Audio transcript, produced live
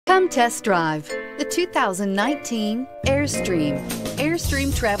Come test drive the 2019 Airstream.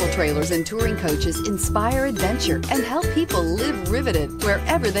 Airstream travel trailers and touring coaches inspire adventure and help people live riveted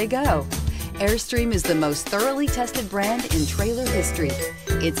wherever they go. Airstream is the most thoroughly tested brand in trailer history.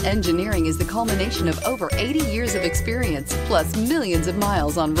 Its engineering is the culmination of over 80 years of experience, plus millions of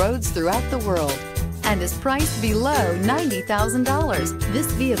miles on roads throughout the world, and is priced below $90,000. This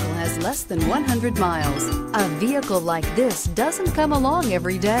vehicle has less than 100 miles. A vehicle like this doesn't come along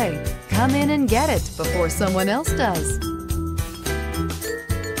every day. Come in and get it before someone else does.